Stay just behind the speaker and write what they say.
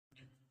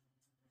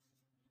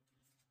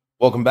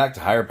Welcome back to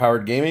Higher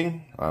Powered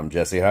Gaming. I'm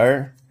Jesse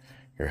Higher,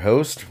 your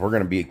host. We're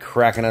going to be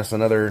cracking us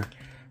another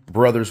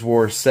Brothers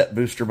War set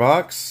booster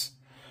box.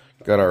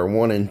 Got our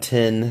 1 in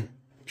 10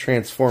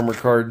 Transformer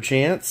card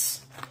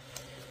chance.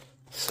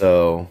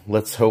 So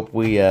let's hope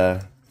we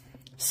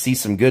see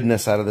some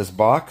goodness out of this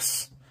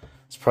box.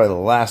 It's probably the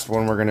last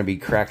one we're going to be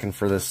cracking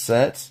for this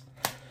set.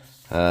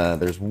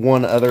 There's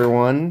one other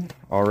one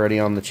already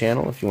on the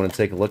channel if you want to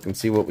take a look and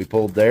see what we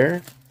pulled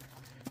there.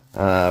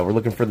 We're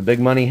looking for the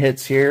big money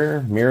hits here.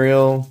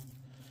 Muriel,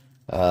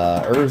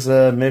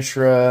 Urza,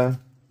 Mishra,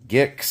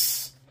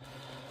 Gix,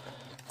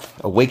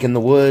 Awaken the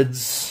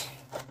Woods,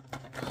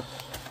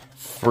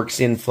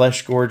 Phyrexian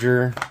Flesh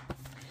Gorger,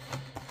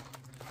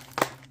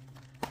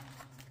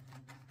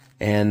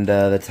 and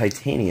the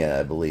Titania,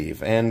 I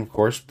believe. And, of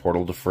course,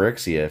 Portal to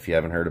Phyrexia, if you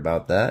haven't heard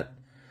about that.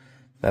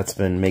 That's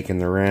been making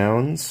the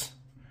rounds.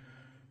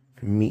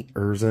 Meet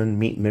Urza and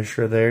meet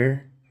Mishra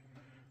there.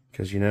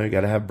 Because, you know, you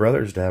got to have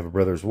brothers to have a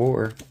Brothers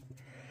War.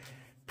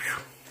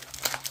 Whew.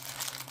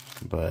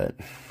 But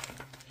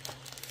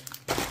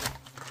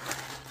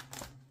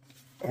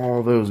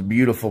all those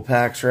beautiful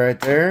packs right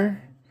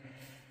there.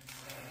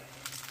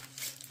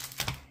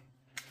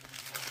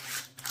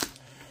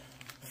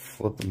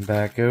 Flip them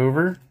back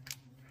over.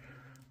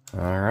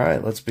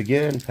 Alright, let's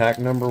begin. Pack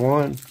number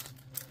 1. Let's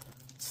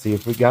see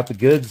if we got the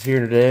goods here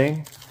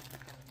today.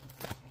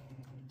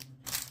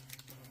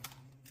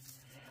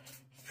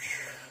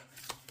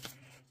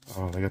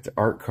 Oh, they got the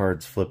art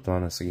cards flipped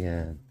on us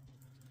again.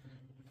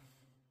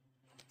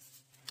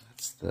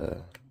 That's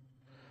the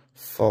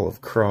Fall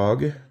of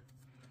Krog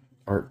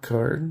art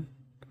card.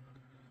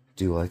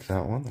 Do like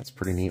that one. That's a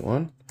pretty neat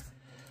one.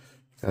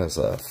 Has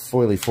a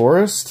Foily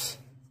Forest.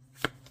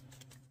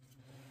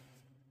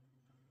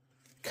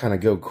 Kind of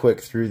go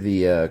quick through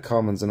the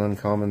commons and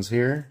uncommons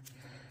here.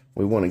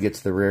 We want to get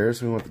to the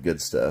rares. We want the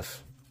good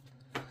stuff.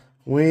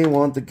 We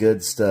want the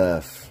good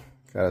stuff.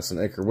 Got us an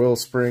Ichor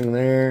Willspring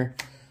there.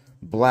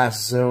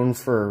 Blast Zone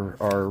for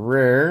our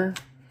rare,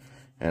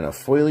 and a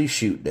Foily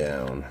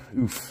Shootdown.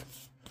 Oof.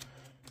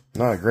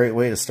 Not a great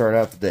way to start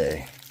out the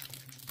day.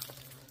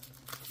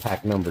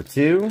 Pack number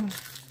 2.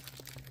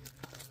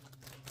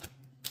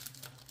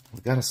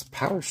 We got us a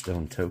Power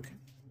Stone token.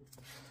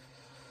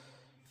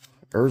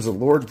 Urza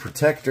Lord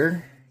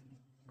Protector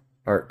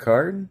art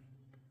card.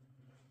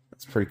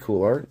 That's pretty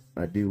cool art.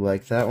 I do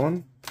like that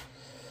one.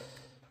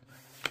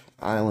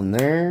 Island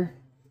there.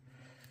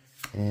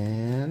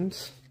 And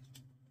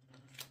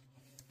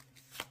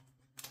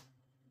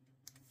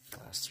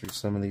through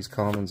some of these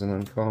commons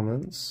and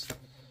uncommons.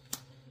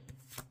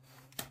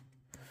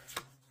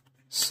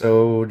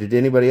 So, did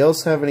anybody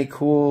else have any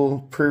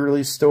cool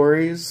pre-release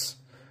stories?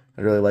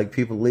 I'd really like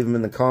people to leave them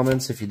in the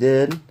comments if you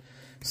did.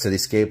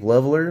 Cityscape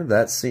Leveler,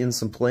 that's seeing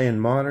some play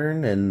in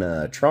Modern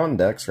and Tron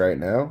decks right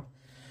now.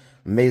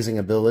 Amazing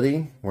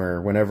ability,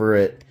 where whenever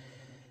it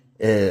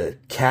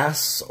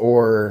casts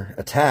or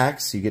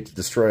attacks, you get to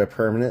destroy a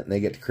permanent, and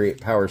they get to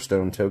create Power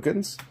Stone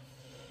tokens.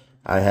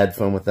 I had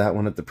fun with that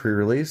one at the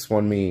pre-release.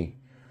 Won me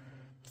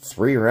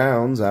 3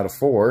 rounds out of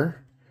 4,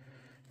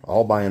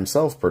 all by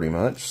himself pretty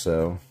much,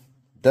 so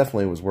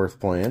definitely was worth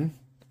playing.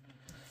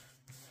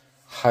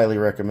 Highly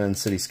recommend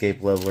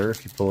Cityscape Leveler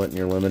if you pull it and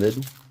you're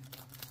limited.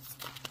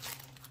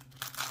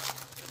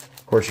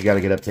 Of course, you got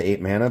to get up to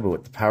 8 mana, but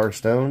with the Power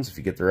Stones, if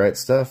you get the right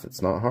stuff,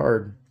 it's not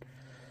hard.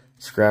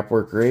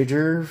 Scrapwork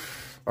Rager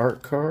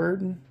art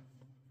card.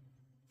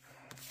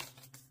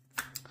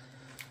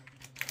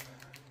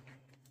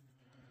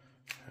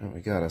 And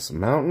we got us a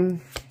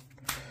Mountain.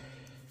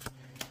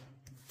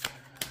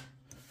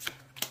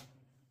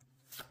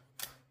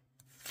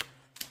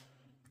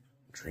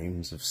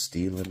 Dreams of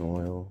Steel and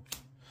Oil,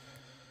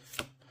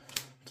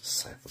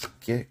 Disciples of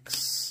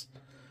Gix,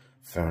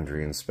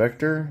 Foundry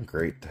Inspector,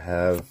 great to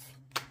have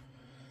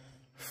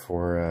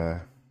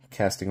for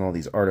casting all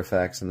these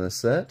artifacts in this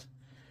set.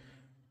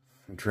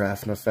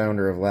 Drafna,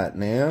 Founder of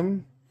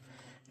Latnam,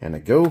 and a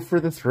Go for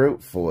the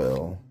Throat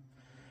Foil,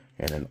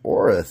 and an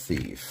Aura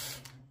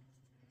Thief.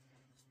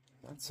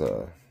 That's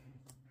a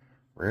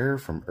rare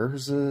from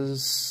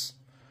Urza's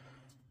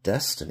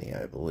Destiny,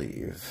 I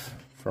believe,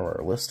 from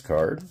our list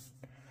card.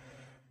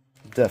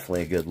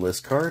 Definitely a good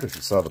list card. If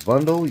you saw the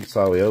bundle, you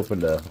saw we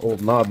opened a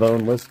Old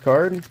Gnawbone list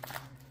card.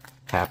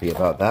 Happy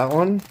about that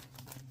one.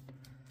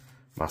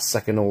 My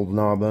second Old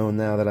Gnawbone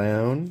now that I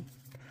own.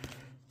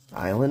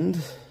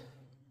 Island.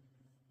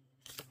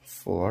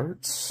 Full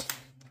arts.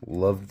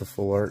 Loved the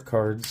full art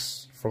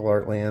cards, full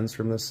art lands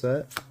from this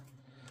set.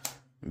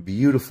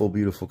 Beautiful,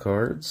 beautiful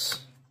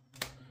cards.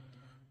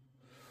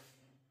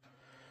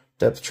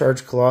 Depth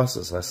Charge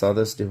Colossus. I saw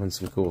this doing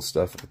some cool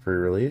stuff at the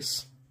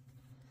pre-release.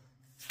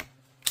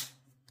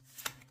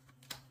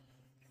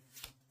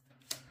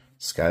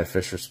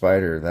 Skyfisher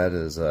Spider, that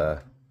is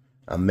a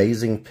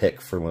amazing pick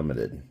for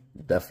limited.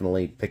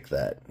 Definitely pick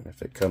that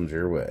if it comes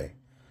your way.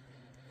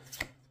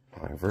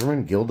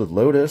 Vermin Gilded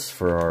Lotus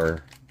for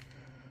our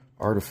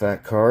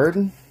artifact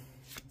card.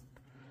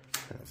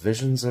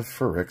 Visions of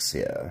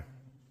Phyrexia.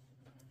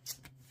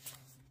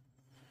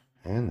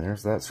 And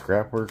there's that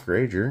Scrapwork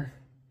Rager.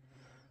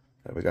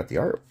 that we got the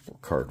art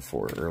card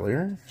for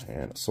earlier,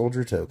 and a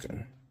soldier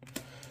token.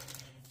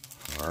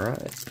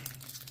 Alright.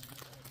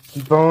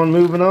 Keep on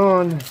moving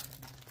on.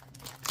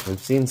 We've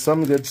seen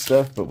some good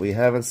stuff, but we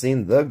haven't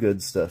seen the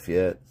good stuff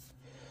yet.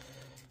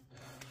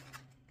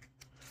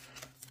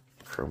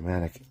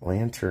 Chromatic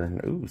Lantern.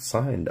 Ooh,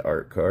 signed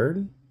art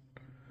card.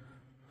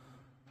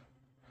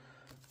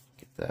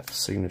 Get that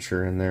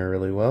signature in there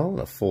really well. And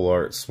a full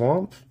art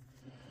Swamp.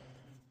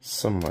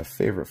 Some of my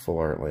favorite full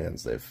art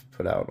lands they've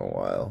put out in a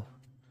while.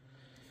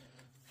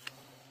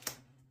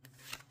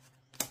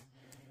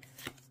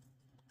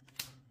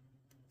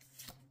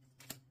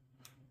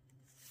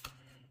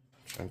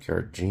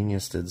 Junkyard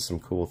Genius did some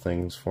cool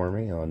things for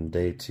me on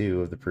day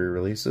 2 of the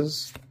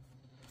pre-releases.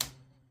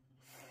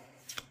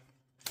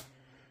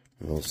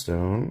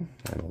 Millstone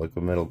and a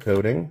liquid metal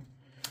coating.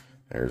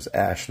 There's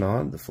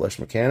Ashnod, the Flesh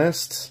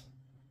Mechanist.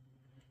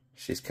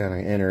 She's kind of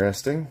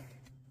interesting.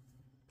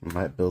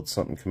 Might build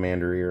something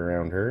commandery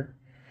around her.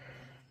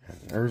 And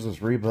there's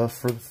this rebuff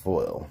for the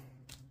foil.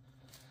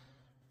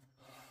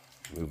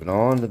 Moving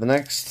on to the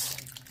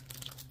next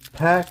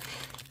pack.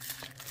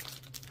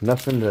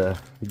 Nothing to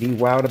be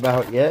wowed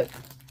about yet.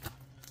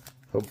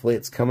 Hopefully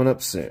it's coming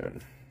up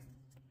soon.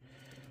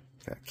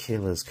 Got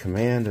Kayla's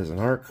Command as an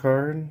art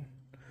card.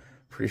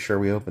 Pretty sure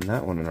we opened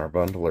that one in our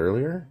bundle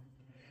earlier.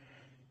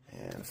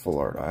 And Full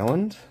Art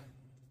Island.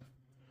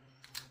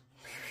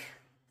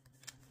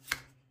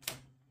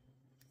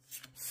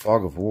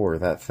 Fog of War,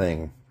 that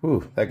thing.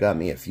 Whew, that got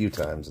me a few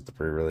times at the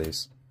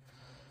pre-release.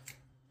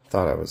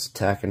 Thought I was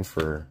attacking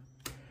for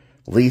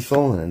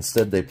lethal, and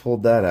instead they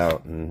pulled that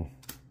out and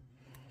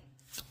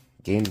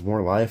gained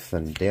more life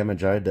than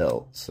damage I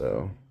dealt.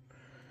 So,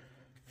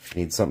 if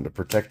you need something to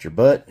protect your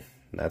butt,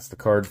 that's the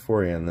card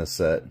for you in this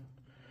set.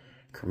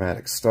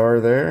 Chromatic Star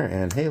there,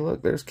 and hey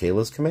look, there's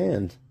Kayla's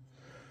Command.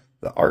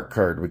 The art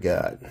card we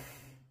got.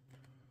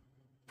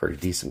 Pretty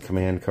decent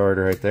command card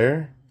right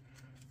there.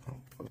 Oh,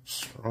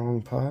 oops,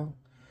 wrong pile.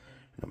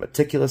 And a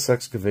Meticulous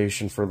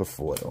Excavation for the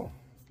foil.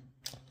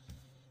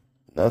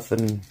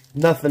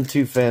 Nothing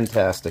too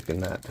fantastic in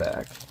that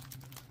pack.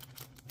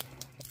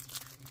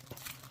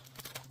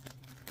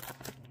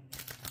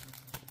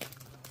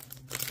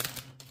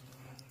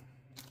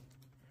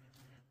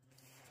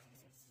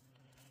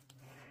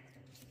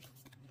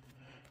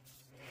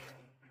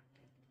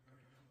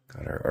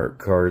 Got our art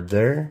card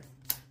there.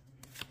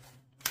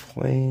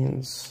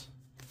 Planes.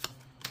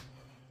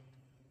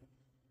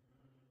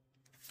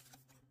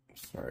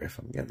 Sorry if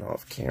I'm getting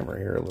off camera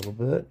here a little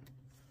bit.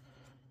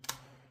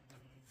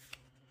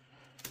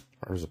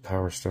 There's a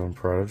Power Stone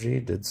Prodigy.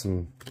 Did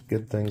some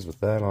good things with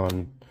that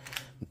on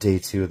day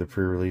 2 of the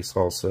pre-release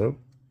also.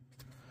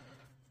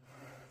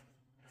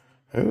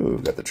 Ooh,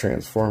 got the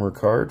Transformer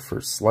card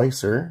for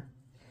Slicer.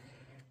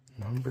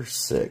 Number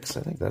 6.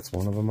 I think that's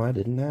one of them I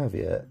didn't have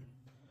yet.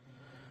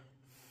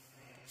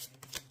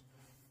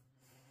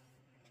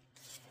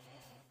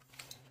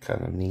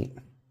 Kind of neat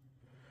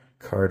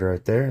card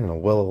right there. And a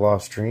Well of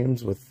Lost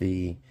Dreams with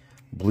the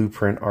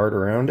blueprint art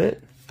around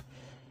it.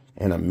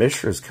 And a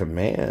Mishra's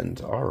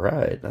Command.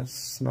 Alright,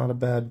 that's not a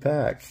bad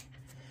pack.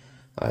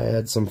 I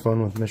had some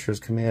fun with Mishra's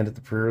Command at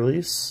the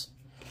pre-release.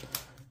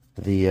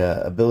 The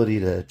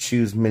ability to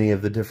choose many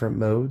of the different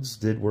modes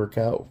did work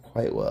out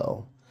quite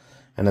well.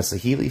 And a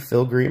Saheeli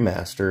Filigree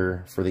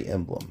Master for the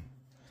emblem,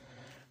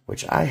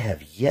 which I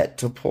have yet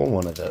to pull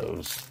one of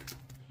those.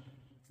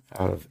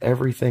 Out of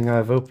everything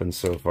I've opened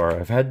so far,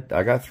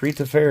 I got 3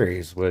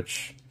 Teferis,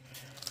 which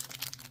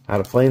out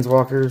of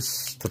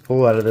Planeswalkers to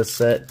pull out of this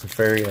set,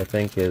 Teferi I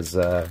think is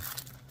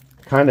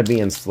kind of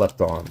being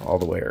slept on all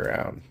the way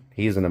around.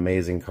 He's an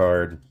amazing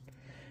card,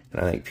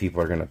 and I think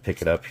people are going to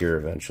pick it up here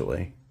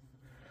eventually.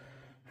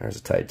 There's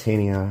a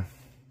Titania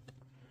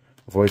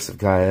Voice of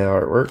Gaia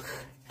artwork.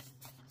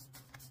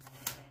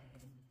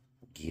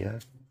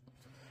 Gia?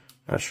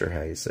 Not sure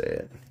how you say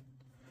it.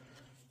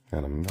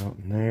 Got a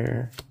mountain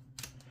there.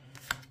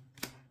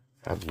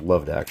 I'd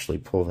love to actually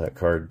pull that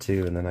card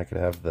too, and then I could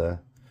have the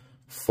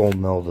full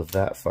meld of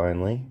that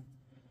finally.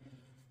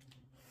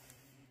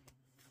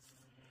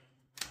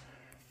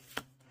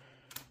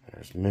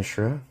 There's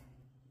Mishra.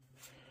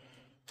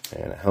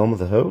 And a Helm of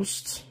the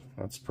Host.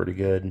 That's a pretty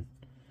good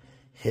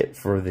hit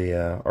for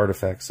the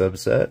artifact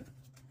subset.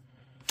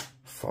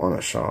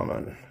 Fauna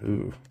Shaman.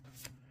 Ooh.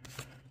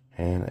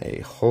 And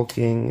a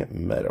Hulking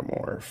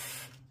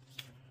Metamorph.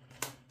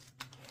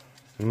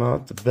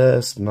 Not the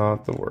best,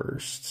 not the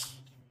worst.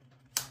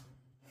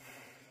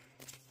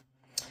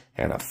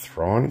 And a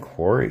Thrawn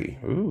Quarry.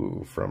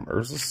 Ooh, from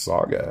Urza's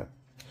Saga.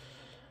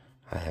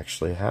 I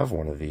actually have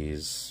one of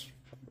these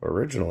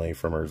originally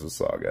from Urza's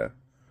Saga.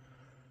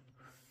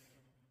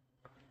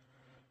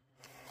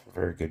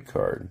 Very good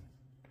card.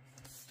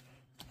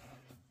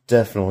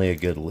 Definitely a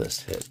good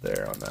list hit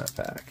there on that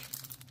pack.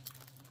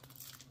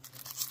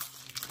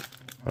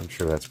 I'm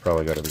sure that's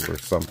probably got to be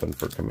worth something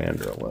for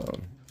Commander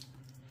alone.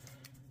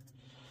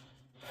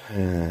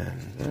 And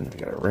then we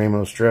got a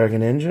Ramos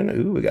Dragon Engine.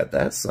 Ooh, we got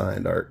that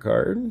signed art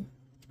card.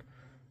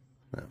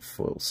 That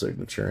foil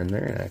signature in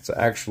there. And it's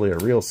actually a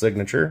real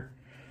signature.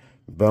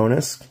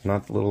 bonus,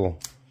 not the little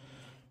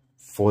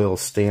foil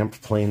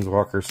stamped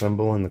Planeswalker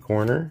symbol in the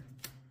corner.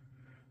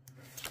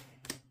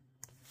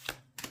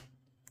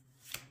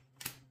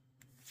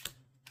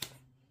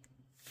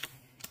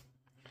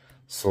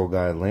 Soul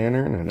Guide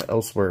Lantern and an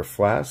Elsewhere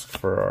Flask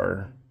for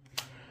our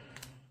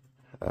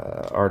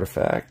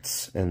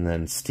artifacts. And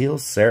then Steel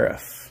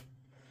Seraph.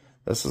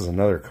 This is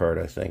another card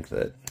I think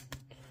that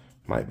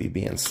might be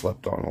being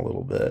slept on a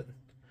little bit.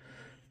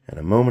 And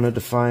a Moment of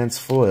Defiance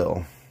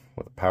foil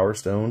with a Power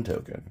Stone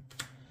token.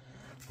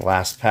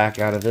 Last pack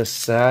out of this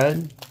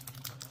side.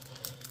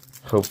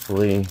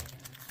 Hopefully,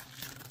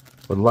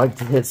 would like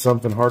to hit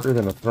something harder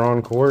than a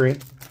Thrawn Quarry.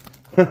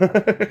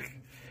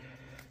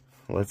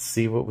 Let's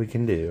see what we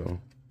can do.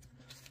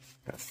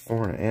 Got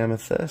Thorn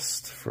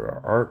Amethyst for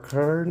our art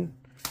card.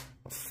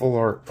 Full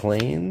Art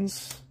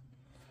Plains.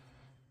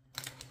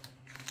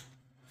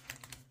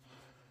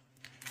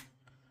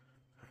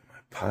 My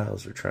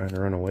piles are trying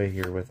to run away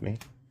here with me.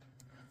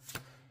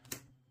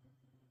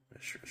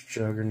 Mishra's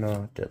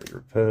Juggernaut, Deadly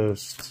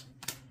Riposte.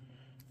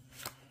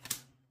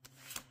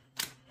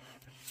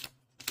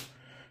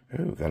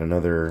 Ooh, got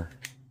another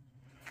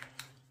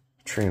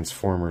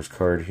Transformers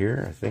card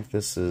here. I think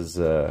this is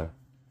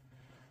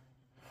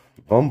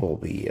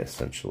Bumblebee,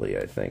 essentially,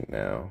 I think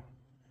now.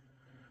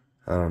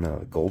 I don't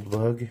know,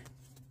 Goldbug.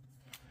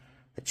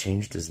 They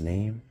changed his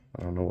name.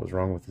 I don't know what was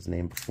wrong with his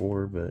name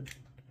before, but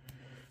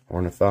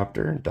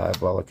Ornithopter,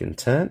 Diabolic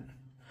Intent.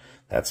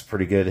 That's a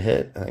pretty good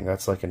hit. I think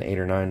that's like an $8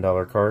 or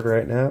 $9 card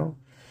right now.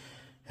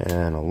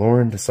 And a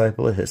Lauren,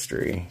 Disciple of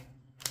History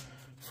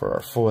for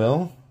our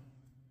foil.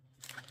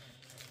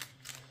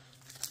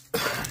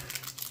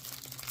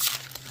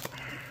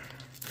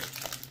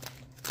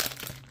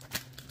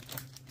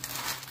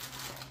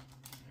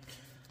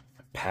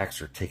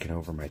 Packs are taking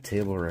over my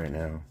table right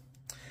now.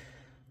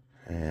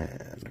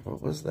 And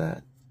what was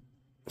that?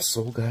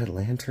 Soul Guide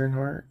Lantern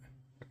art?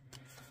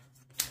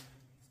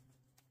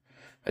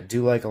 I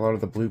do like a lot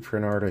of the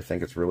blueprint art. I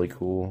think it's really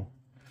cool.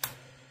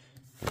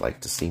 I'd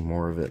like to see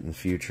more of it in the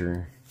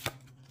future.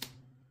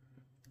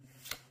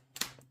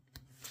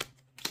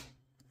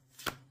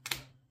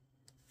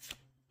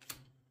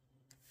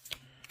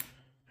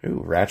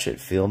 Ooh, Ratchet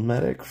Field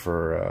Medic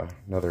for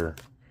another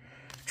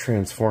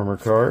Transformer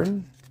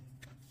card.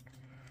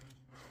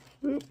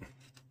 Oop.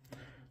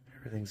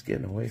 Everything's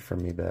getting away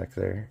from me back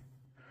there.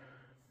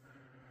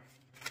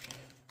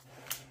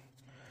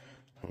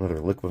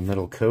 Another liquid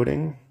metal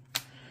coating.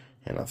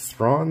 And a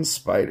Thrawn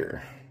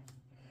Spider.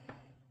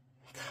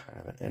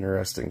 Kind of an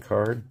interesting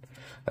card.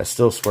 I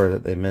still swear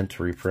that they meant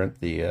to reprint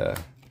the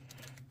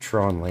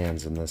Tron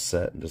lands in this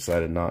set and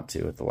decided not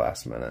to at the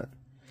last minute.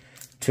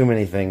 Too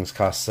many things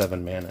cost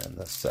 7 mana in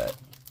this set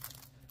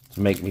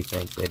to make me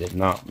think they did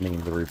not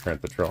mean to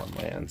reprint the Tron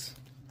lands.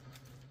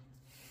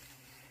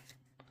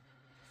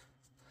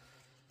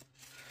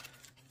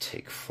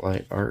 Take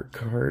Flight art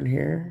card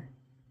here.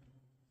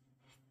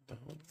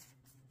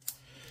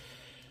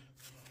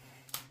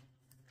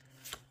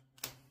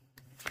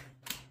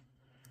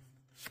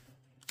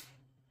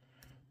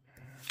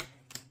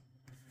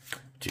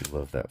 Do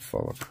love that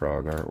Fall of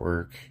Prague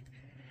artwork.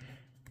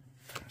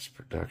 Nice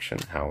production.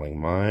 Howling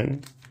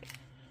Mine.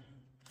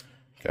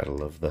 Gotta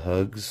love the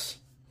hugs.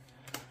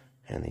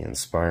 And the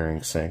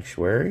Inspiring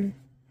Sanctuary.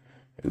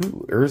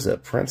 Ooh,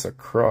 Urza, Prince of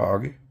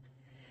Krog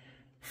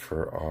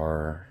for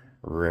our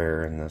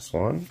rare in this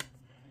one.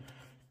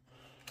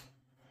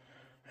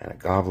 And a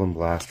Goblin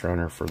Blast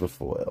Runner for the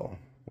foil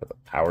with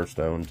a Power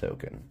Stone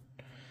token.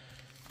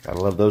 Gotta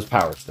love those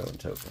Power Stone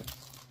tokens.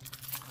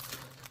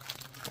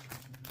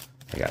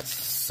 I got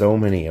so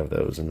many of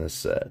those in this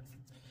set.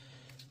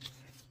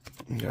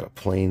 Got a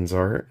Plains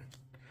art.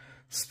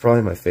 This is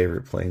probably my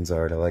favorite Plains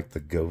art. I like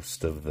the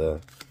ghost of the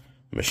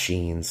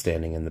machine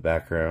standing in the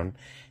background.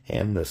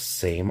 And the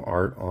same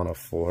art on a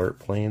full art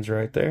Plains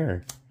right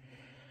there.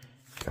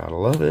 Gotta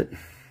love it.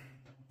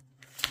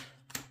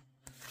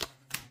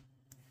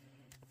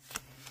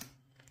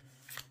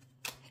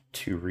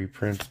 Two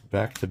reprints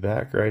back to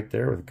back right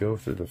there with Go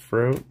Through the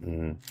Throat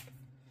and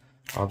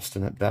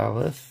Obstinate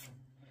Ballast.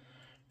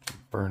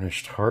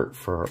 Burnished Heart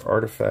for our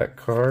artifact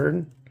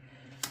card.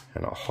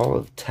 And a Hall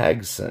of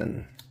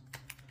Tagson.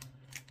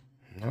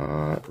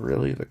 Not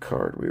really the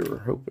card we were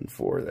hoping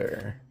for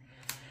there.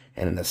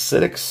 And an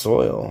Acidic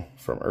Soil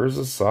from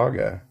Urza's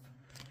Saga.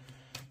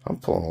 I'm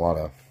pulling a lot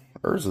of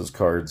Urza's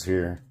cards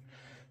here.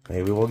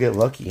 Maybe we'll get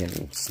lucky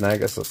and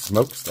snag us a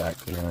smokestack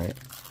tonight.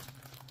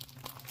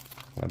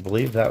 I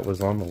believe that was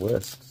on the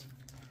list.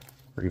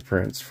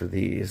 Reprints for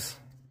these.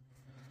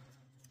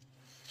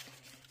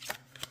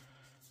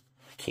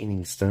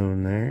 Keening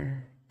Stone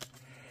there.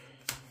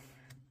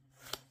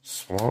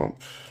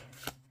 Swamp.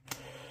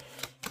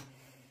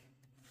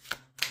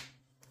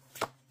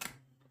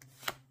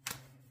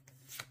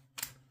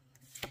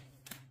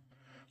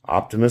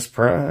 Optimus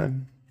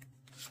Prime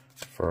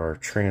for our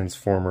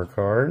Transformer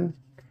card.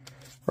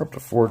 We're up to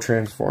 4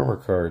 Transformer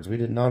cards. We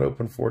did not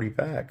open 40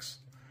 packs.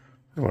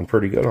 I went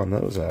pretty good on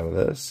those out of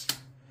this.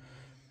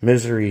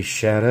 Misery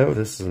Shadow.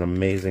 This is an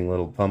amazing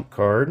little pump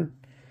card.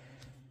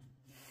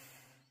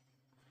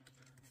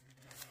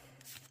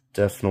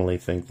 definitely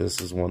think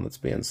this is one that's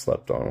being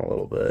slept on a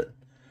little bit.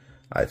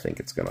 I think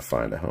it's going to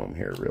find a home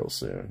here real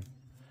soon.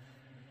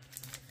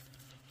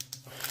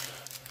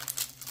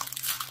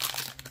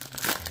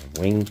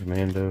 Wing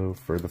Commando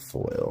for the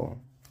foil.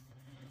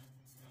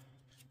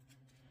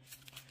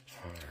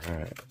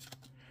 Alright.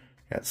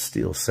 Got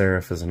Steel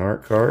Seraph as an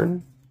art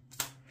card.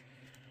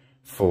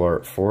 Full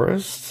Art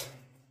Forest.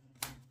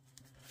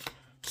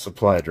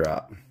 Supply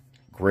Drop.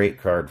 Great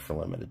card for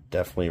limited.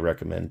 Definitely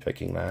recommend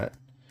picking that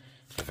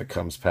if it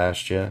comes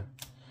past you.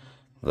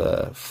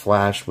 The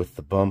flash with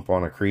the bump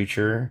on a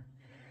creature,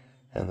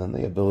 and then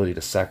the ability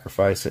to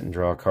sacrifice it and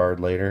draw a card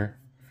later.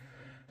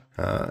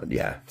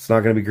 Yeah, it's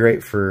not going to be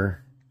great for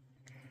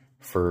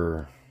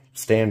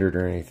standard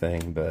or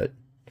anything, but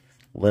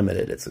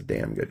limited, it's a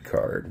damn good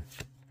card.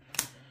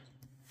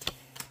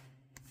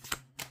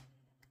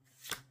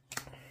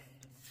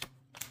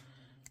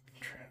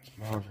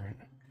 Transmogrant.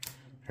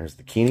 There's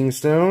the Keening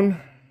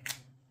Stone.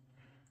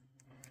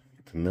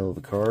 The middle of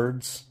the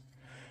cards.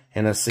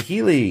 And a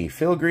Saheeli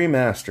Filigree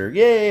Master.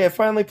 Yay, I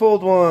finally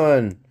pulled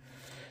one!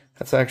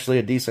 That's actually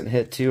a decent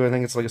hit, too. I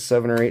think it's like a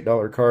 $7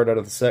 or $8 card out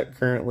of the set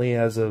currently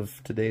as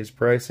of today's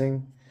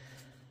pricing.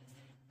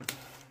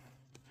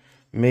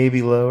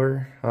 Maybe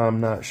lower. I'm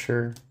not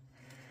sure.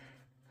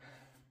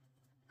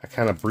 I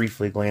kind of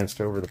briefly glanced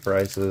over the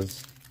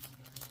prices.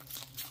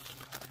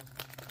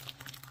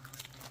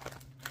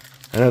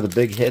 I know the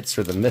big hits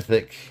are the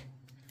Mythic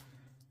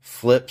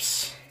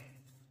flips,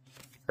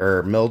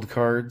 or meld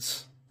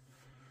cards.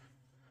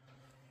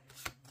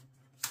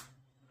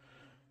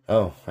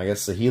 Oh, I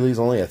guess Saheeli's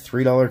only a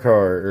 $3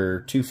 card,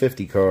 or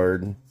 $2.50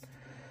 card.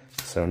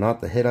 So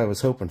not the hit I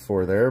was hoping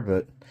for there,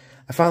 but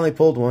I finally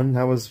pulled one.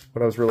 That was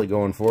what I was really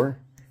going for.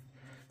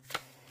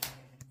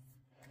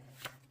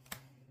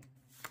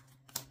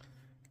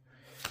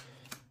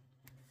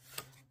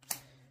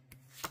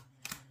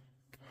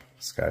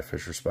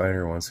 Skyfisher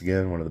Spider, once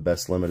again, one of the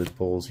best limited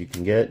pulls you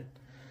can get.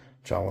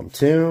 Jalum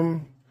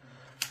Tomb.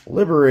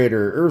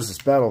 Liberator, Urza's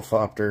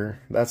Battlethopter.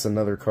 That's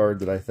another card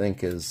that I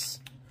think is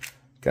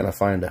going to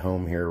find a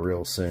home here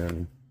real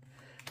soon.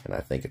 And I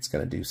think it's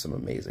going to do some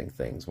amazing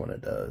things when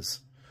it does.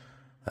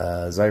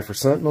 Zypher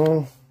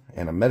Sentinel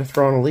and a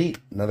Metatron Elite,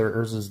 another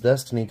Urza's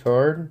Destiny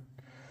card.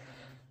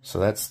 So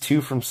that's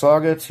 2 from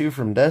Saga, 2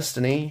 from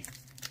Destiny.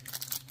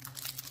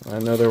 I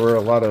know there were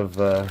a lot of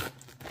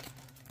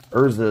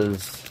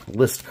Urza's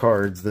list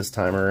cards this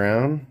time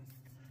around.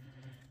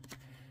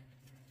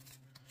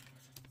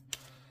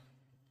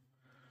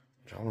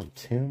 Jalum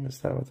Tomb, is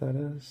that what that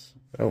is?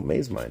 Oh,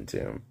 Mazemind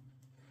Tomb.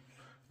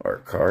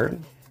 Art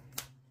card.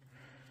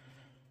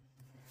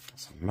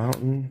 Some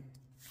Mountain.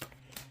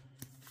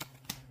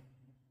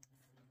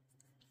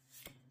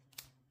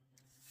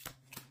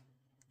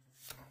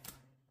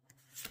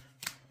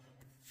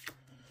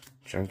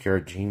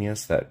 Junkyard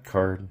Genius. That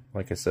card,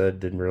 like I said,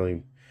 did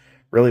really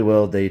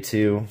well day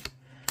 2.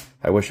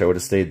 I wish I would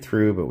have stayed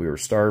through, but we were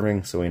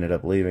starving, so we ended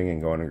up leaving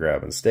and going and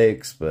grabbing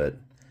steaks. But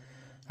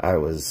I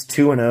was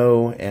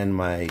 2-0, and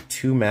my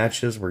 2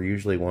 matches were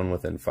usually won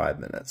within 5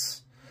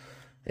 minutes.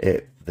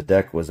 The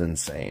deck was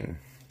insane.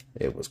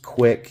 It was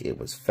quick. It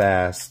was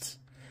fast.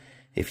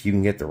 If you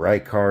can get the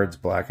right cards,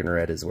 black and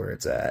red is where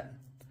it's at.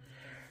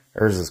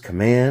 Urza's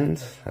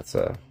Command. That's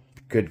a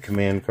good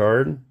command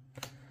card.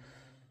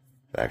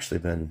 I've actually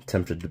been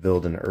tempted to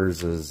build an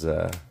Urza's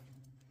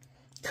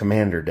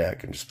Commander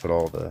deck and just put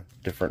all the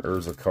different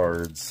Urza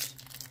cards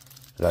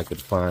that I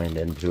could find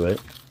into it.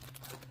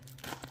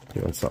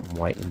 Doing something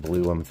white and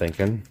blue, I'm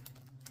thinking.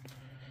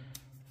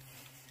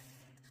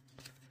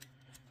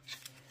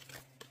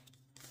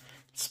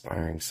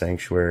 Inspiring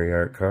Sanctuary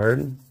art card.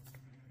 And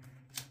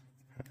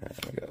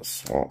we got a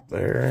Swamp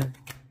there.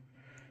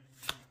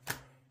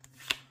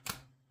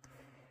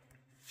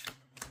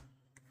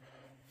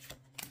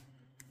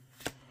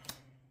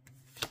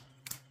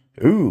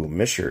 Ooh,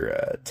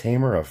 Mishra,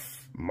 Tamer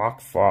of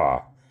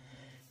Mokfa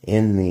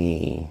in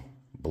the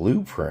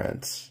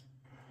blueprints.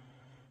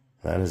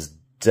 That is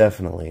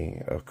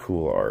definitely a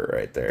cool art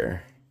right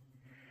there.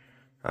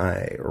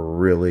 I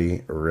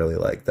really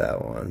like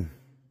that one.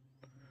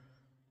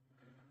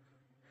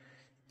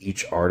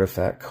 Each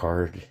artifact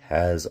card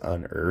has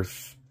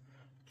unearth,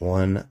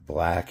 1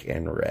 black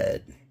and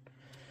red.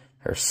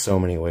 There's so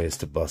many ways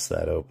to bust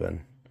that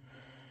open.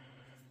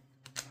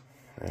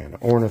 And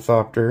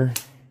Ornithopter.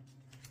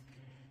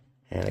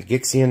 And a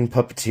Gixian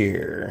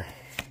Puppeteer.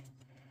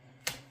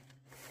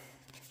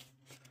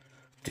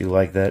 Do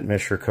like that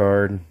Mishra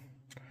card.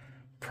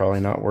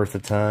 Probably not worth a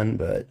ton,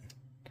 but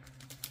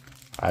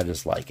I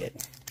just like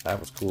it. That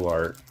was cool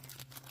art.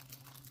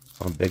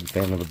 I'm a big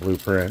fan of the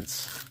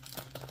blueprints.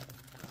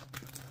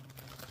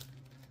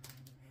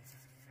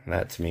 And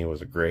that to me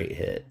was a great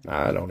hit.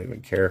 I don't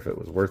even care if it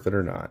was worth it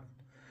or not.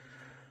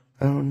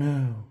 Oh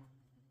no.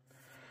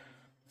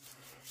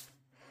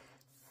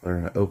 We're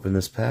going to open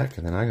this pack,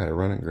 and then I got to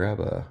run and grab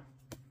a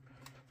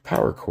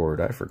power cord.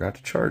 I forgot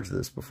to charge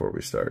this before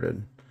we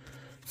started.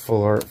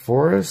 Full Art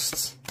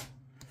Forest.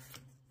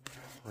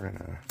 We're going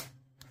to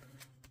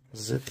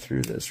zip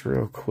through this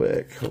real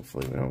quick.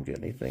 Hopefully we don't get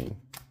anything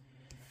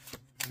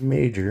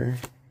Major,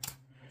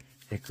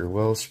 Ichor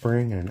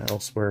Wellspring, and an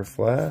Elsewhere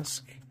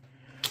Flask.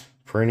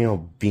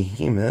 Perennial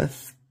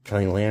Behemoth,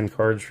 playing land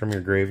cards from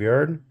your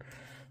graveyard. You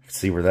can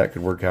see where that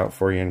could work out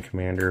for you in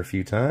Commander a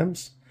few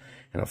times.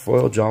 And a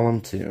foil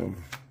Jolem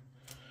Tomb.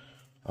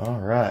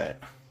 Alright.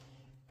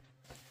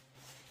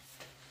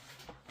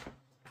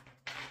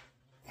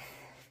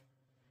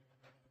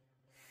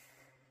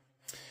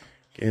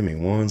 Give me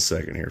 1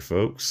 second here,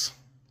 folks.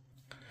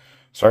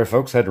 Sorry,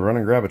 folks, had to run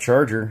and grab a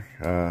charger.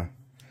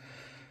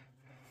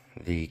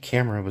 The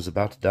camera was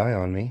about to die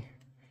on me.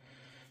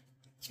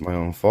 It's my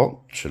own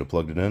fault. Should have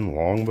plugged it in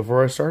long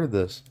before I started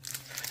this.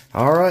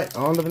 Alright,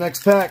 on to the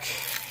next pack.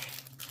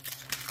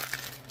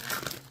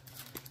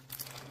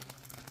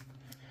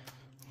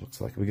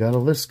 Looks like we got a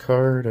list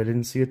card. I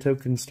didn't see a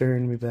token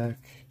staring me back.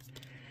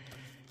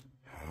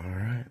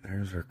 Alright,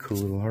 there's our cool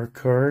little art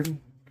card.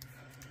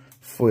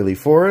 Foily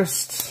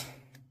Forest.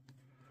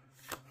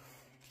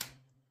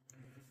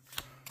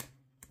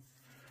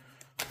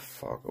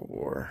 Fog of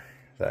War.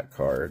 That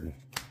card.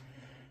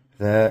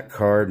 That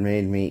card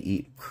made me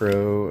eat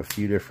crow a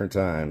few different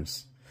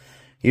times.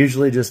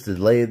 Usually just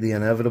delayed the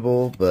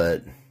inevitable,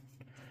 but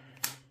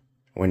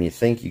when you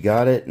think you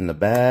got it in the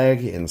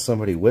bag and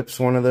somebody whips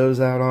one of those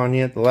out on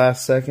you at the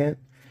last second,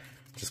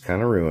 just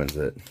kind of ruins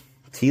it.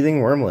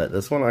 Teething Wormlet.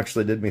 This one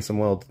actually did me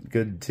some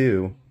good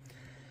too.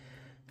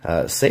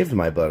 Saved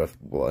my butt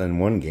in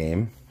one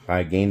game.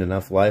 I gained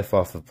enough life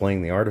off of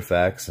playing the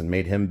artifacts and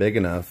made him big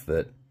enough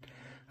that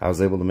I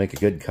was able to make a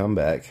good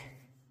comeback.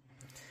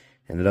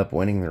 Ended up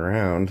winning the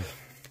round.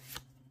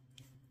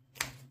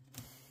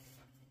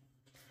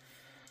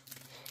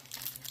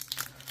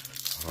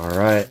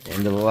 Alright,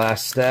 into the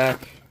last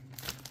stack.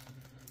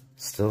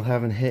 Still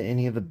haven't hit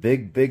any of the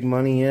big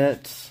money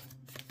yet.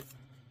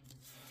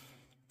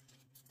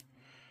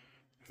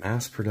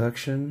 Mass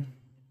Production.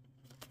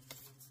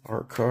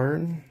 Art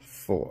card.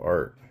 Full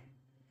art.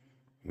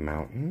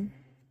 Mountain.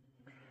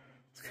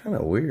 It's kind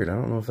of weird. I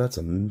don't know if that's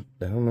I don't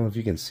know if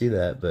you can see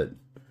that, but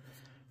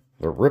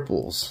the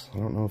ripples. I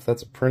don't know if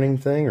that's a printing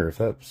thing or if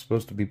that's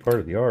supposed to be part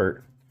of the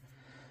art.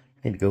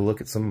 I need to go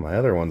look at some of my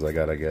other ones I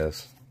got, I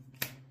guess.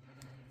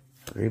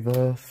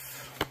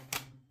 Rebuff.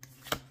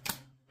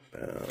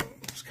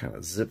 Just kind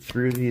of zip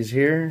through these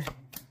here.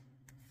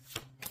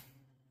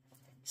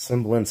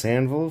 Semblance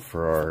Anvil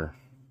for our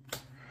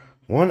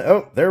one.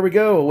 Oh, there we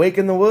go.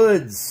 Awaken the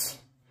Woods.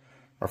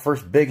 Our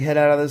first big hit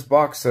out of this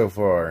box so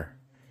far.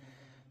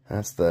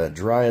 That's the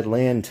Dryad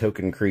Land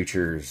Token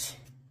Creatures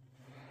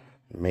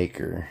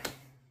Maker.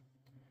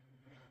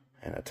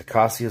 And a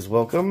Takacia's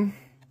Welcome.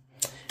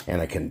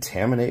 And a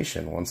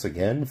Contamination, once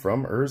again,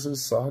 from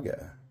Urza's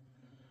Saga.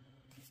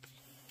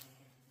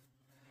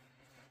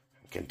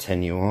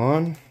 Continue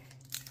on.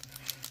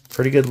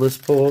 Pretty good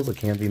list pulls. I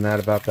can't be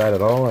mad about that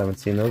at all. I haven't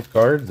seen those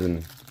cards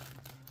in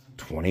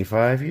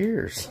 25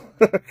 years.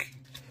 I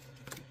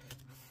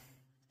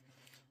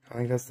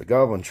think that's the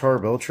Goblin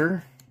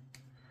Charbelcher.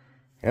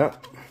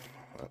 Yep.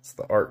 That's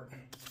the art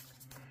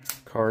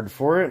card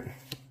for it.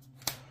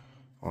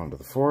 Onto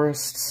the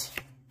forests.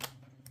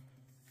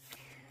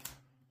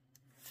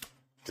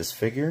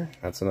 Disfigure.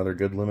 That's another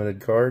good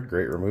limited card.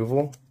 Great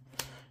removal.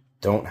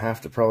 Don't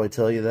have to probably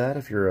tell you that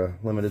if you're a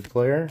limited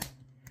player.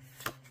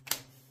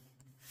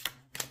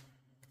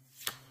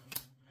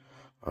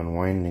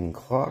 Unwinding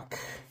Clock.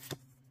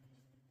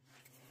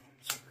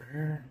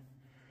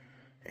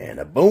 And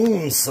a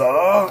Bone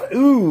Saw.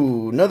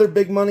 Ooh, another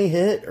big money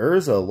hit.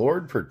 Urza,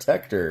 Lord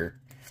Protector.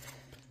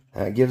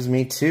 That gives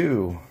me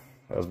 2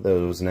 of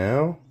those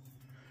now.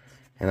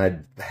 And I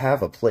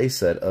have a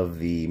playset of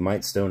the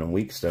Might Stone and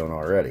Weak Stone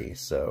already,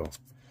 so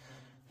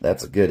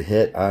that's a good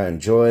hit. I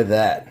enjoy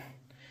that.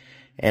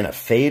 And a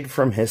Fade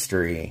from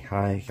History.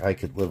 I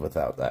could live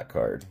without that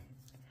card.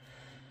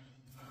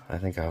 I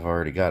think I've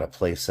already got a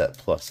playset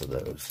plus of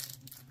those.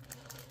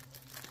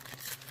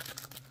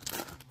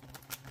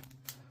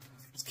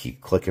 Let's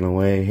keep clicking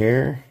away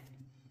here.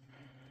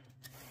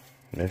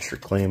 Initial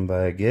Claim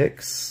by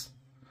Gix.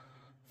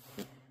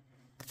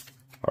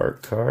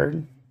 Art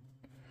card.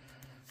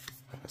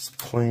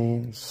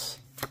 Plains.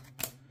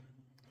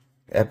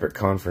 Epic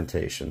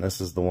Confrontation.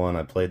 This is the one.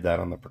 I played that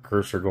on the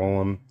Precursor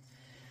Golem.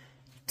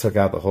 Took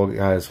out the whole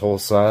guy's whole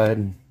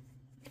side.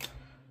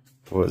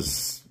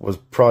 Was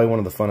probably one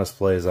of the funnest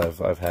plays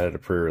I've had at a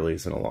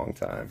pre-release in a long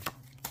time.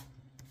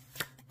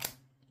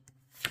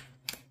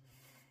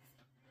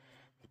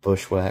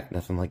 Bushwhack.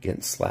 Nothing like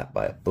getting slapped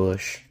by a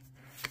bush.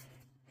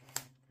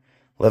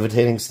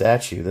 Levitating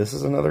Statue. This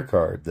is another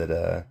card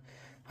that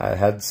I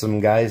had some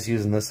guys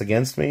using this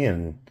against me,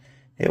 and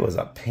it was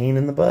a pain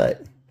in the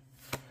butt.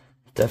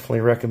 Definitely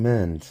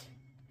recommend.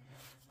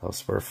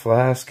 Elsewhere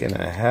Flask and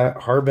a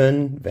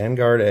Harbin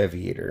Vanguard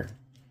Aviator.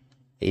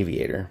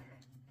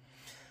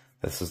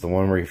 This is the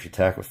one where if you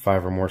attack with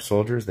 5 or more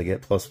soldiers, they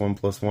get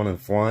 +1/+1 in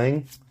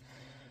flying.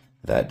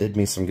 That did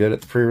me some good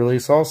at the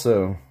pre-release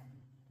also.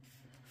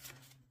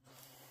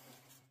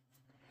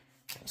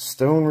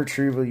 Stone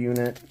Retrieval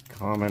Unit,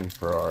 common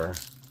for our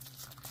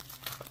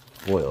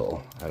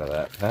foil out of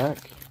that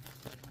pack.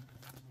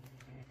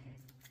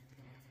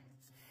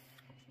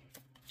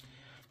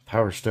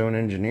 Power Stone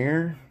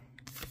Engineer.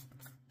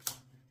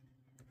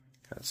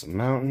 Got some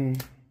Mountain.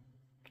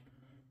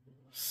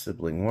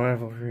 Sibling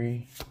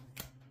Rivalry.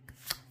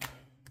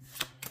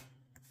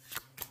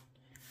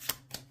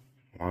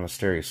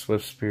 Monastery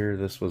Swift Spear.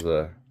 This was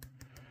a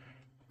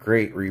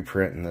great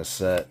reprint in this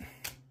set.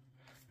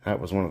 That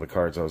was one of the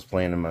cards I was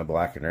playing in my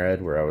black and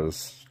red where I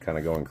was kind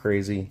of going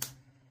crazy.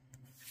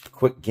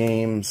 Quick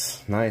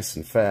games, nice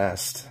and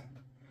fast.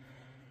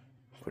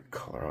 Quick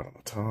color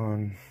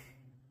automaton.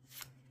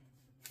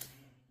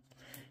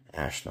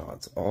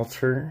 Ashnod's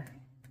Altar.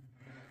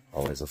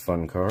 Always a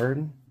fun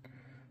card.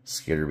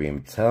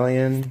 Skitterbeam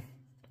Battalion.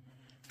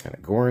 Got a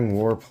Goring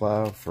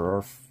Warplow for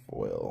our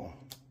foil.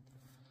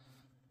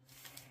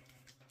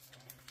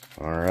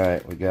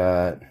 Alright, we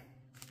got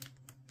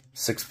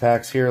 6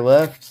 packs here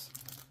left.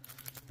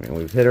 And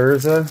we've hit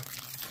Urza.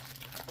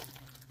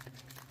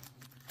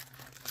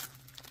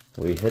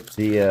 We hit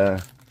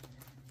the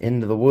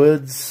Into the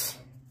Woods.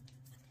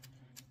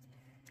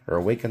 Or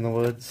Awaken the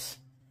Woods.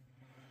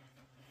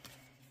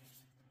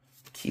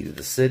 Key to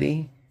the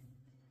City.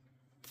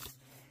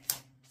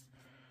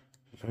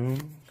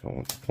 Boom. Going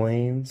with the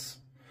Plains.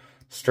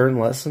 Stern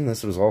Lesson.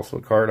 This was also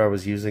a card I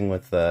was using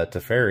with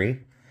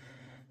Teferi.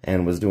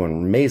 And was doing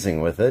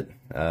amazing with it.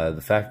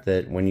 The fact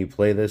that when you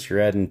play this,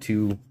 you're adding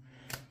 2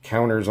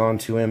 counters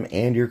onto him,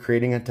 and you're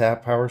creating a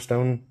tap Power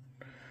Stone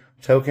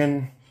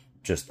token,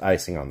 just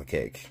icing on the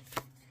cake.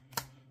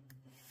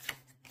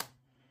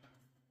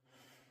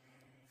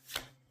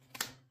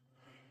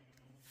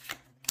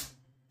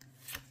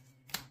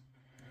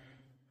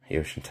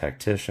 Ocean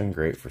Tactician,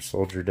 great for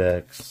soldier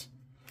decks.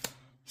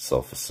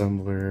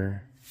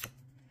 Self-Assembler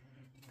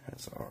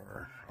has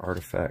our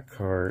artifact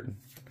card.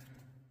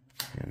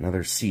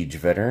 Another Siege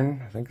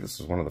Veteran. I think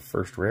this is one of the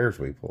first rares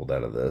we pulled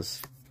out of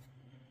this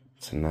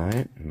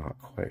tonight. I'm not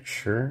quite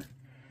sure.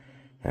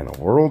 And a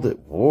World at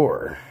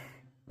War.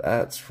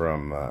 That's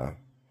from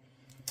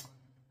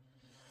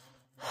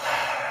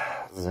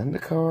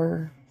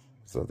Zendikar.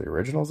 Is that the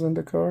original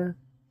Zendikar?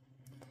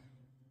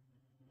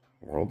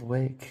 World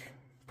Wake?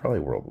 Probably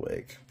World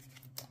Wake.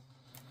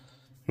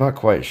 Not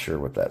quite sure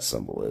what that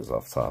symbol is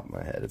off the top of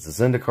my head. It's a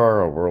Zendikar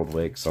or a World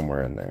Wake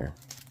somewhere in there.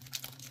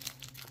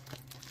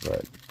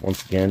 But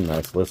once again,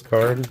 nice list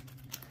card.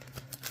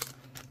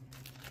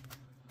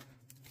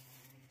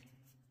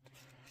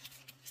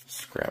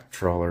 Scrap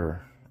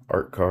Trawler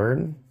art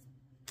card.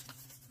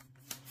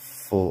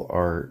 Full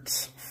Art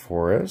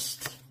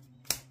Forest.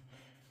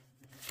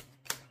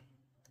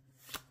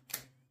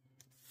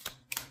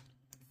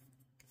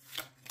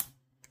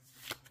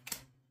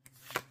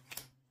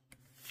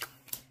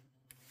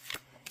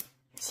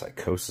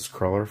 Psychosis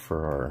Crawler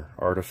for our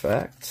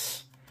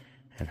artifacts.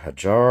 And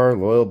Hajar,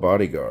 Loyal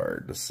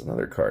Bodyguard. This is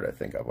another card I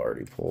think I've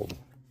already pulled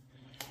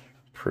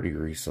pretty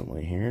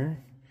recently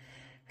here.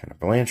 And a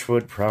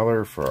Blanchwood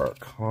Prowler for our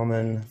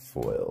common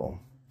foil.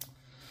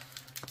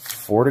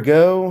 4 to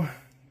go.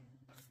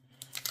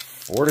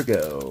 4 to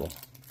go.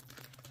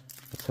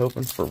 Let's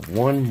hoping for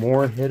one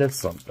more hit of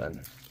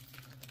something.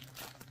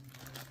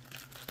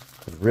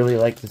 I'd really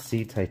like to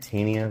see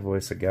Titania,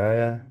 Voice of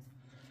Gaia.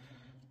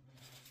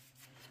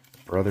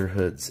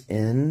 Brotherhood's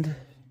End.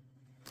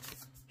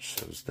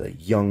 Shows the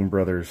young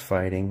brothers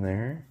fighting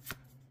there.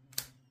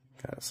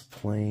 Got us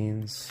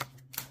Plains.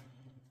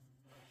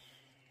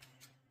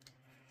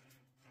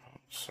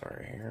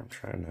 Sorry here, I'm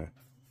trying to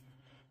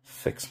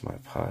fix my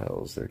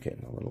piles. They're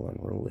getting a little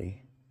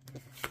unruly.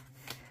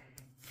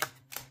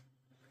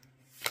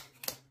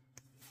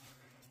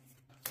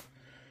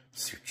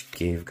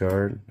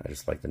 Gaveguard. I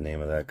just like the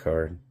name of that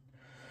card.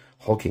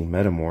 Hulking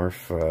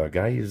Metamorph. A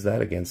guy used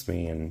that against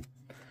me in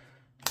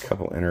a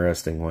couple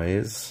interesting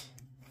ways.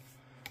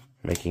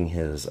 Making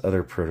his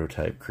other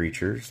prototype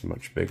creatures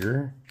much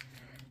bigger.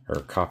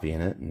 Or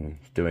copying it and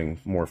doing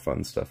more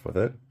fun stuff with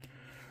it.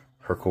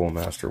 Hercule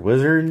Master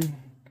Wizard.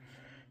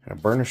 And a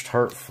Burnished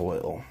Heart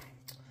foil.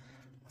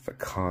 With a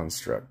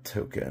Construct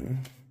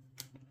token.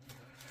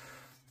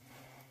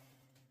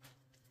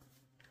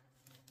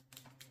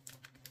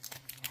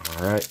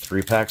 Alright,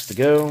 3 packs to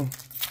go.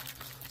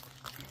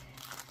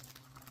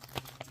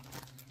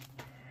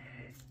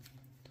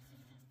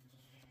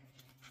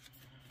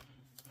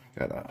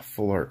 Got a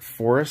Full Art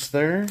Forest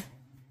there.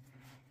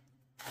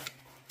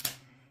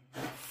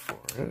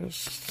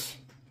 Forest.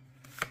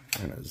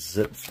 And a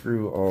zip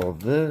through all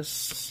of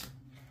this.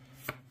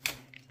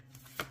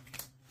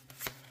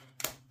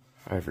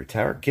 Ivory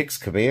Tower. Kicks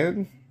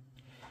Command.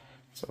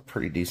 It's a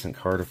pretty decent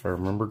card if I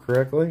remember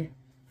correctly.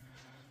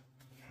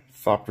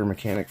 Thopter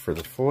Mechanic for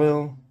the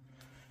foil.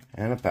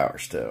 And a Power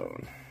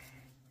Stone.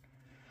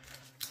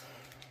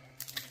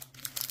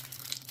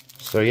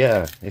 So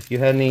yeah, if you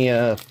had any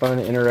fun,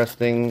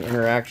 interesting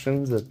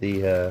interactions at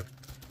the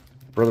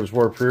Brothers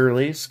War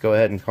pre-release, go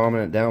ahead and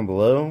comment it down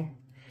below.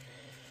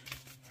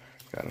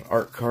 Got an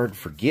art card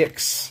for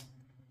Gix.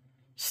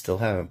 Still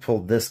haven't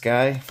pulled this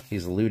guy.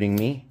 He's eluding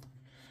me.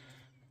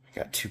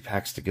 Got 2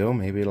 packs to go.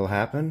 Maybe it'll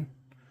happen.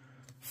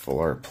 Full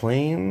Art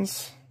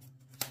Plains.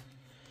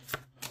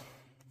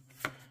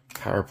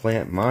 Power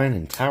Plant Mine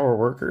and Tower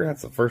Worker.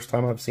 That's the first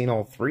time I've seen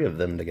all three of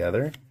them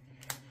together.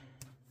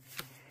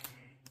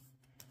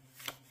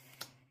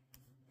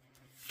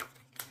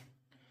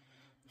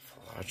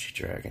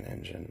 Dragon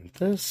Engine.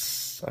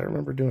 This, I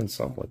remember doing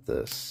something with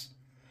this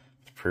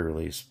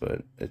pre-release,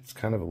 but it's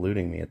kind of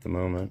eluding me at the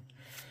moment.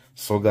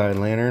 Soul Guide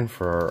Lantern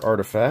for our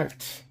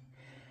artifact,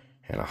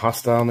 and a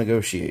Hostile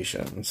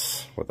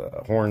Negotiations with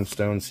a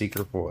Hornstone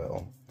Seeker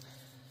foil.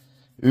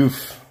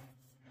 Oof.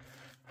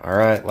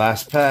 Alright,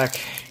 last pack.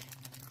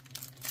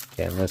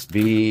 Can this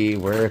be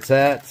where it's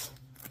at?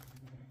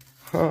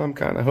 I'm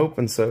kind of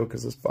hoping so,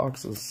 because this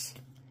box has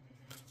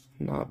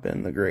not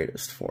been the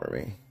greatest for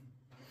me.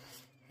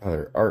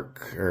 Another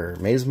Arc or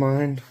Maze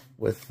Mind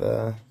with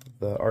the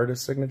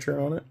artist signature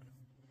on it.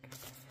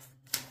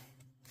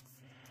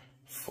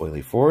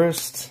 Foily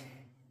Forest.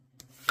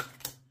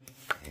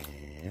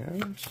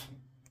 And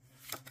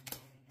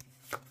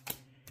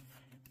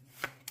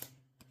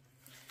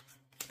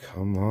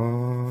come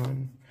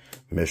on.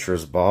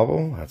 Mishra's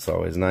Bauble. That's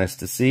always nice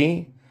to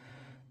see.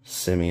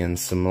 Simeon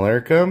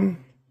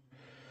Simulacrum.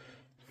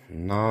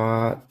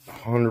 Not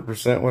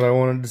 100% what I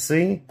wanted to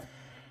see.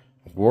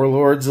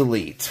 Warlord's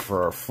Elite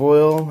for our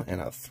foil,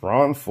 and a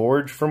Thrawn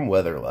Forge from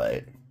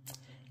Weatherlight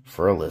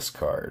for a list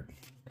card.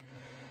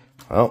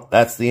 Well,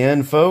 that's the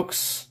end,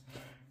 folks.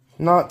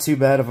 Not too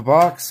bad of a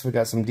box. We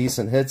got some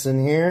decent hits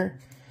in here.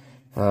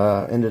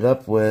 Ended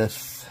up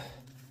with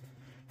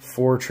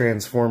 4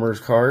 Transformers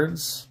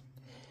cards.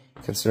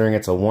 Considering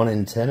it's a 1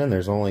 in 10 and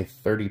there's only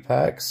 30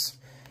 packs,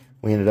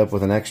 we ended up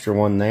with an extra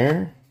one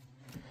there.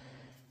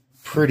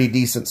 Pretty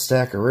decent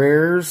stack of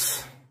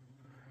rares.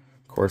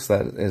 Of course,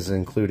 that is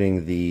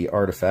including the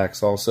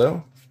artifacts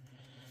also.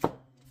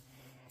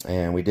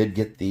 And we did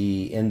get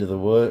the End of the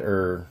Wood,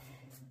 or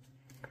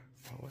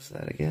what was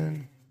that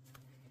again?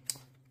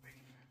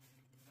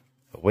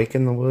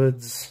 Awaken the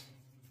Woods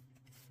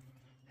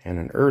and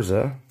an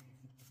Urza,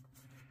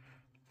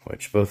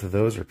 which both of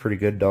those are pretty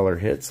good dollar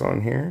hits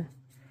on here.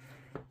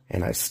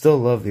 And I still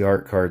love the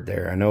art card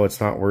there. I know it's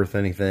not worth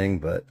anything,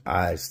 but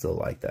I still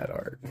like that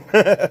art.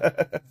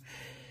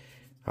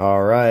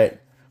 All right.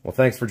 Well,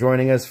 thanks for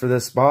joining us for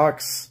this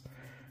box.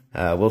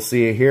 We'll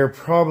see you here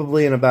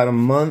probably in about a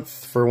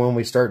month for when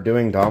we start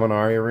doing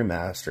Dominaria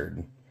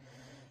Remastered.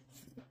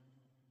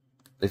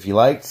 If you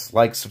liked,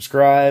 like,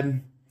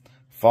 subscribe,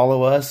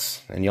 follow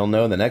us, and you'll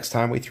know the next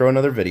time we throw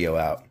another video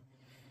out.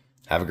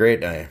 Have a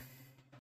great day.